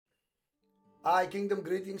Hi, Kingdom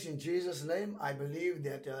greetings in Jesus' name. I believe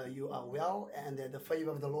that you are well and that the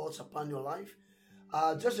favor of the Lord is upon your life.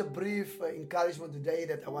 Just a brief encouragement today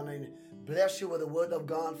that I want to bless you with the word of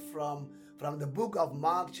God from the book of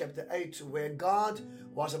Mark chapter 8, where God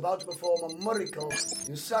was about to perform a miracle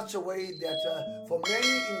in such a way that for many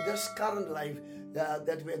in this current life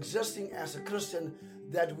that we're existing as a Christian,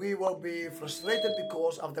 that we will be frustrated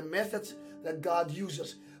because of the methods that God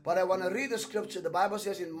uses. But I want to read the scripture. The Bible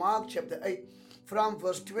says in Mark chapter 8, from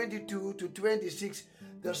verse 22 to 26,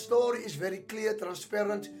 the story is very clear,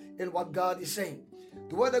 transparent in what God is saying.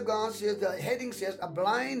 The word of God says, the heading says, a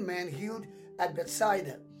blind man healed at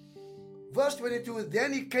Bethsaida. Verse 22,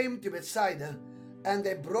 then he came to Bethsaida, and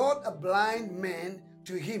they brought a blind man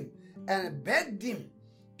to him and begged him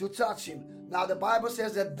to touch him. Now the Bible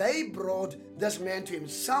says that they brought this man to him.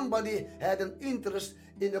 Somebody had an interest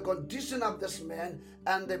in the condition of this man,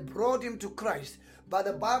 and they brought him to Christ. But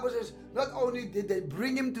the Bible says not only did they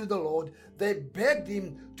bring him to the Lord, they begged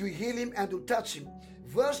him to heal him and to touch him.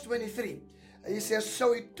 Verse 23, he says,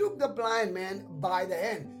 so he took the blind man by the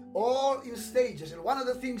hand, all in stages. And one of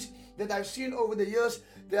the things that I've seen over the years,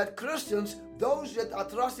 that Christians, those that are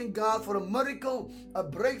trusting God for a miracle, a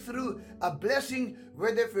breakthrough, a blessing,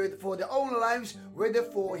 whether for their own lives, whether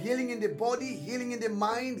for healing in their body, healing in their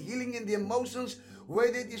mind, healing in their emotions,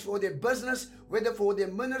 whether it is for their business, whether for their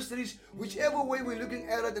ministries, whichever way we're looking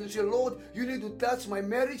at it, and say, Lord, you need to touch my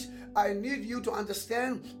marriage. I need you to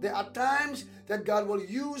understand there are times that God will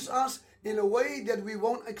use us in a way that we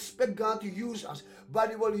won't expect God to use us,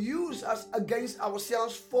 but He will use us against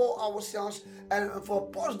ourselves, for ourselves, and for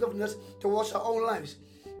positiveness towards our own lives.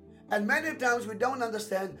 And many times we don't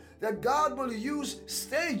understand that God will use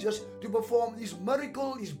stages to perform His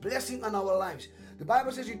miracle, His blessing on our lives. The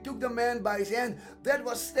Bible says He took the man by his hand. That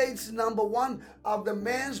was stage number one of the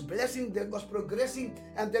man's blessing that was progressing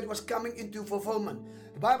and that was coming into fulfillment.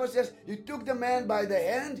 The Bible says He took the man by the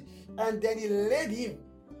hand and then He led him.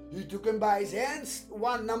 He took him by his hands,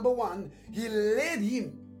 number one, He led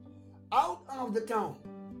him out of the town.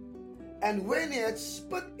 And when He had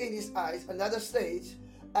spit in his eyes, another stage,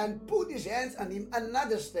 and put his hands on him,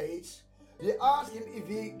 another stage, He asked him if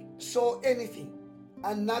he saw anything,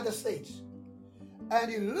 another stage. And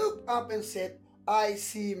he looked up and said, I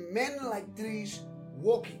see men like trees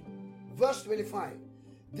walking. Verse 25.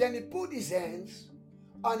 Then he put his hands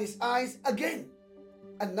on his eyes again,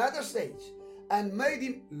 another stage, and made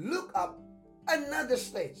him look up, another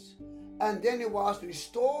stage. And then he was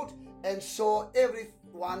restored and saw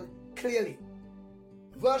everyone clearly.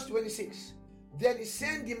 Verse 26. Then he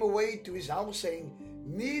sent him away to his house, saying,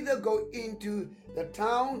 neither go into the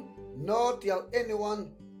town, nor tell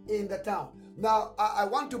anyone in the town. Now, I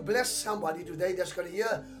want to bless somebody today that's going to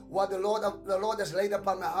hear what the Lord has laid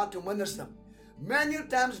upon my heart to minister. Many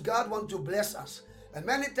times God wants to bless us. And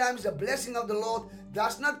many times the blessing of the Lord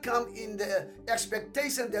does not come in the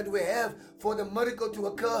expectation that we have for the miracle to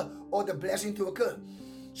occur or the blessing to occur.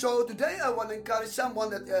 So today I want to encourage someone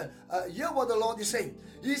that hear what the Lord is saying.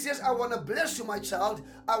 He says, I want to bless you, my child.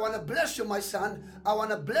 I want to bless you, my son. I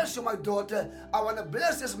want to bless you, my daughter. I want to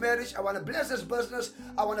bless this marriage. I want to bless this business.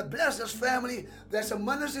 I want to bless this family. There's a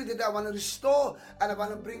ministry that I want to restore, and I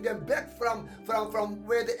want to bring them back from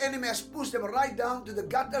where the enemy has pushed them right down to the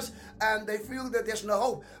gutters, and they feel that there's no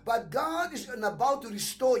hope. But God is about to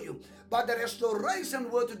restore you. But the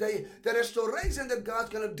restoration word today, the restoration that God's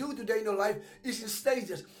going to do today in your life is in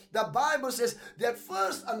stages. The Bible says that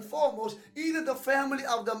first and foremost, either the family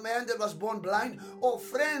of the man that was born blind, or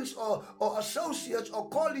friends, or associates, or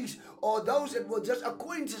colleagues, or those that were just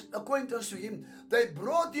acquaintance to him, they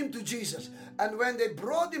brought him to Jesus. And when they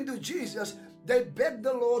brought him to Jesus, they begged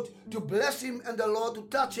the Lord to bless him and the Lord to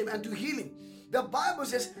touch him and to heal him. The Bible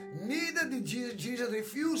says neither did Jesus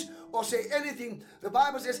refuse or say anything. The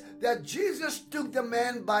Bible says that Jesus took the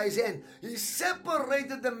man by his hand. He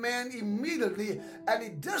separated the man immediately, and He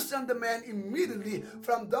distanced the man immediately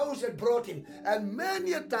from those that brought him. And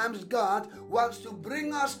many times God wants to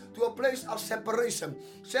bring us to a place of separation.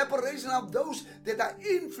 Separation of those that are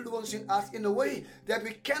influencing us in a way that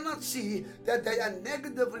we cannot see that they are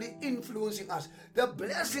negatively influencing us. The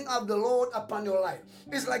blessing of the Lord upon your life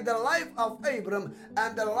is like the life of Abram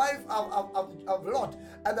and the life of Lot.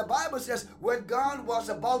 And the Bible says when God was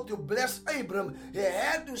about to bless Abram, He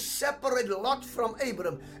had to separate Lot from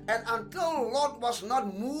Abram. And until Lot was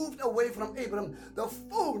not moved away from Abram, the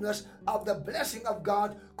fullness of the blessing of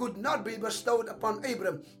God could not be bestowed upon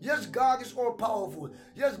Abram. Yes, God is all powerful.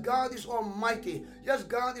 Yes, God is almighty. Yes,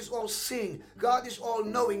 God is all seeing. God is all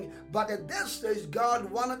knowing. But at that stage, God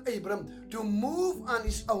wanted Abram to move on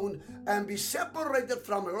his own and be separated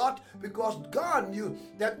from Lot, because God knew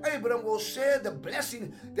that Abram will share the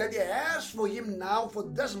blessing that he has for him now, for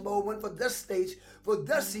this moment, for this stage, for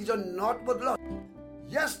this season, not with Lot.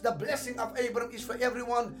 Yes, the blessing of Abram is for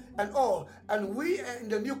everyone and all. And we in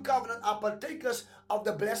the new covenant are partakers of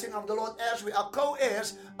the blessing of the Lord, as we are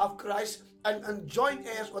co-heirs of Christ and joint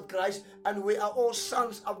heirs with Christ. And we are all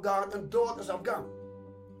sons of God and daughters of God.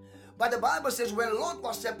 But the Bible says when Lot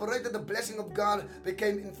was separated, the blessing of God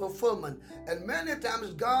became in fulfillment. And many times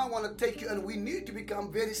God wants to take you, and we need to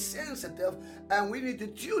become very sensitive, and we need to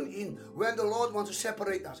tune in when the Lord wants to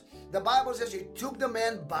separate us. The Bible says he took the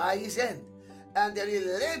man by his hand, and then he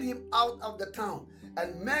led him out of the town.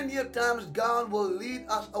 And many times God will lead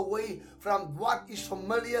us away from what is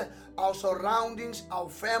familiar, our surroundings, our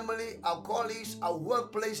family, our colleagues, our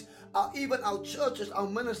workplace, even our churches, our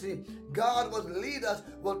ministry. God will lead us,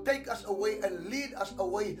 will take us away and lead us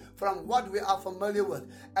away from what we are familiar with.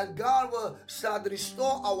 And God will start to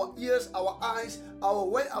restore our ears, our eyes, our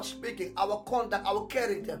way of speaking, our conduct, our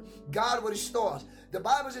character. God will restore us. The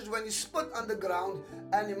Bible says when he spit on the ground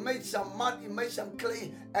and he made some mud, he made some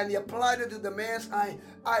clay, and he applied it to the man's eye.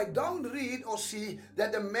 I don't read or see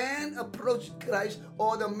that the man approached Christ,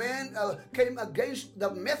 or the man came against the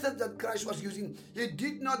method that Christ was using. He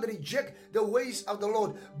did not reject the ways of the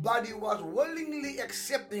Lord, but he was willingly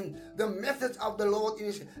accepting the methods of the Lord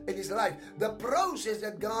in his life. The process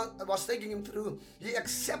that God was taking him through, he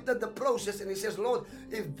accepted the process, and he says, Lord,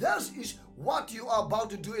 if this is what you are about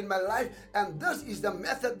to do in my life, and this is the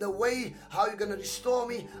method, the way how you're going to restore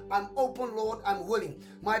me, I'm open, Lord, I'm willing.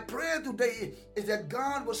 My prayer today is that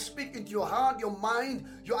God will speak into your heart, your mind,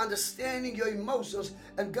 your understanding, your emotions,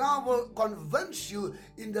 and God will convince you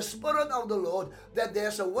in the Spirit of the Lord that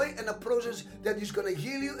there's a way and a process that is going to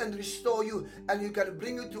heal you and restore you, and you can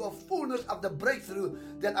bring you to a fullness of the breakthrough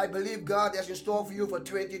that I believe God has in store for you for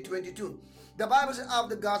 2022. The Bible says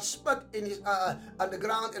after God spit in his on the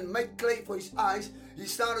ground and made clay for his eyes, he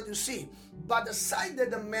started to see. But the sight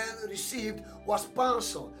that the man received was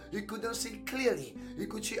partial. He couldn't see clearly. He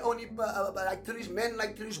could see only like trees, men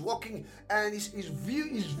like trees walking, and his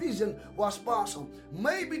vision was partial.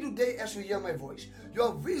 Maybe today as you hear my voice,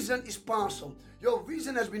 your vision is partial. Your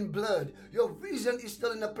vision has been blurred. Your vision is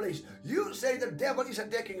still in a place. You say the devil is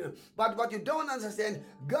attacking you. But what you don't understand,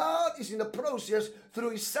 God is in the process through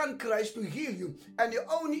his Son Christ to heal you. And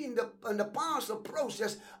you're only in the partial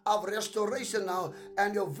process of restoration now,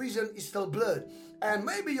 and your vision is still blurred. And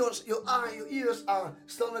maybe your ears are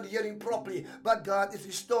still not hearing properly, but God is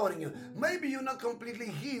restoring you. Maybe you're not completely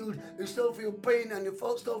healed. You still feel pain, and you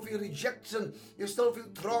still feel rejection. You still feel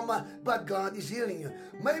trauma, but God is healing you.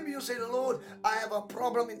 Maybe you say, Lord, I have a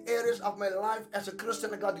problem in areas of my life as a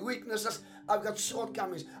Christian. I got weaknesses. I've got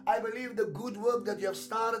shortcomings. I believe the good work that you have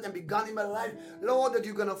started and begun in my life, Lord, that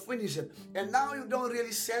you're going to finish it. And now you don't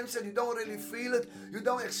really sense it. You don't really feel it. You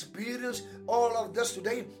don't experience all of this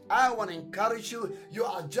today. I want to encourage you. You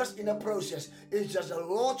are just in a process. It's just the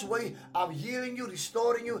Lord's way of healing you,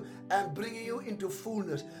 restoring you, and bringing you into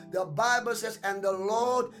fullness. The Bible says, and the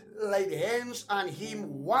Lord laid hands on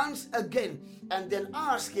him once again, and then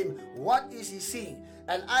asked him, what is he seeing?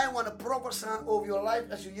 And I want to prophesy over your life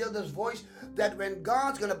as you hear this voice, that when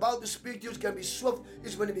God's going to about to speak to you, it's going to be swift,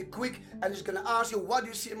 it's going to be quick, and it's going to ask you, what do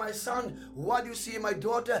you see, my son? What do you see, my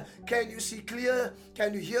daughter? Can you see clearer?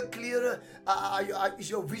 Can you hear clearer? Is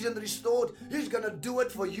your vision restored? He's going to do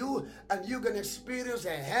it for you, and you're going to experience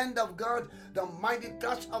the hand of God, the mighty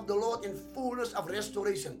touch of the Lord in fullness of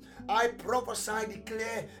restoration. I prophesy,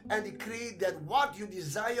 declare, and decree that what you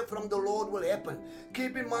desire from the Lord will happen.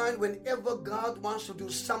 Keep in mind, whenever God wants to do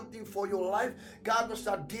something for your life, God will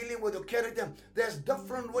start dealing with your character. There's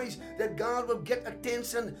different ways that God will get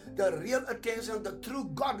attention, the real attention, the true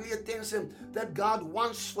godly attention that God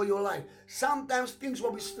wants for your life. Sometimes things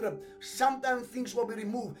will be stripped. Sometimes things will be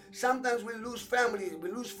removed. Sometimes we lose family, we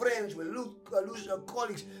lose friends, we lose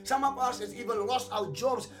colleagues. Some of us has even lost our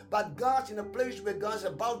jobs, but God's in a place where God's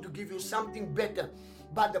about to give you something better.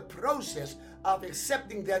 But the process of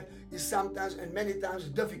accepting that is sometimes and many times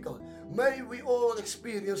difficult. May we all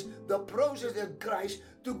experience the process that Christ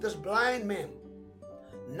took this blind man.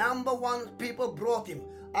 Number one, people brought him.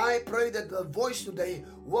 I pray that the voice today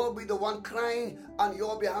will be the one crying on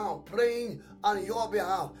your behalf, praying on your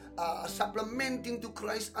behalf, supplementing to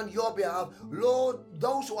Christ on your behalf. Lord,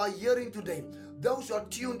 those who are hearing today, those who are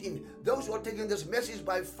tuned in, those who are taking this message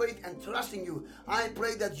by faith and trusting you. I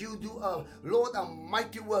pray that you do, Lord, a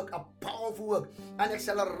mighty work, a powerful work, an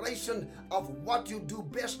acceleration of what you do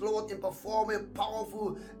best, Lord, in performing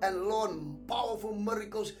powerful and, Lord, powerful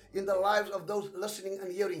miracles in the lives of those listening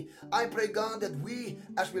and hearing. I pray, God, that we,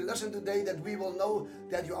 as we listen today, that we will know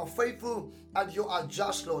that you are faithful and you are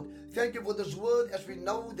just, Lord. Thank you for this word, as we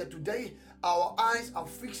know that today our eyes are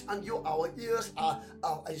fixed on you, our ears are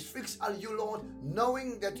fixed on you, Lord,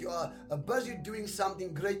 knowing that you are busy doing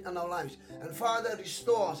something great in our lives. And Father,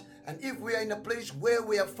 restore us. And if we are in a place where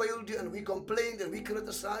we have failed you and we complain and we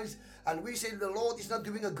criticize and we say the Lord is not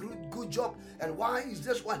doing a good job, and why is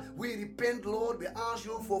this one? We repent, Lord. We ask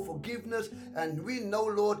you for forgiveness, and we know,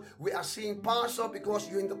 Lord, we are seeing partial because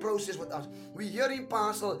you're in the process with us. We're hearing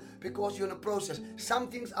partial because you're in the process. Some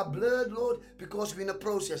things are blurred, Lord, because we're in the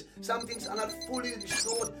process. Some things are not fully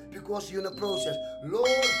restored because you're in the process. Lord,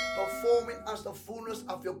 performing us the fullness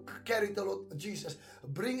of your character, Lord Jesus,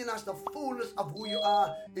 bringing us the fullness of who you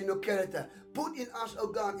are in your character. Put in us, oh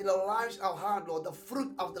God, in our lives, our heart, Lord, the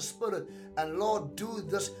fruit of the Spirit. And Lord, do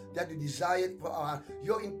this that you desire for our heart.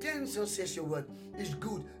 Your intention, says your word, is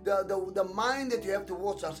good. The mind that you have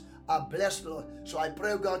towards us are blessed, Lord. So I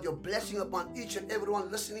pray, God, your blessing upon each and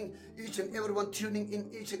everyone listening, each and everyone tuning in,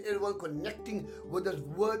 each and everyone connecting with the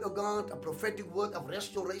word of God, a prophetic word of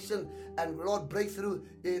restoration and, Lord, breakthrough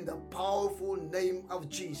in the powerful name of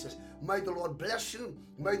Jesus. May the Lord bless you,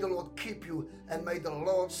 may the Lord keep you, and may the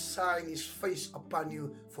Lord shine his face upon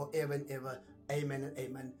you forever and ever. Amen and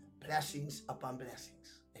amen. Blessings upon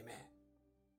blessings.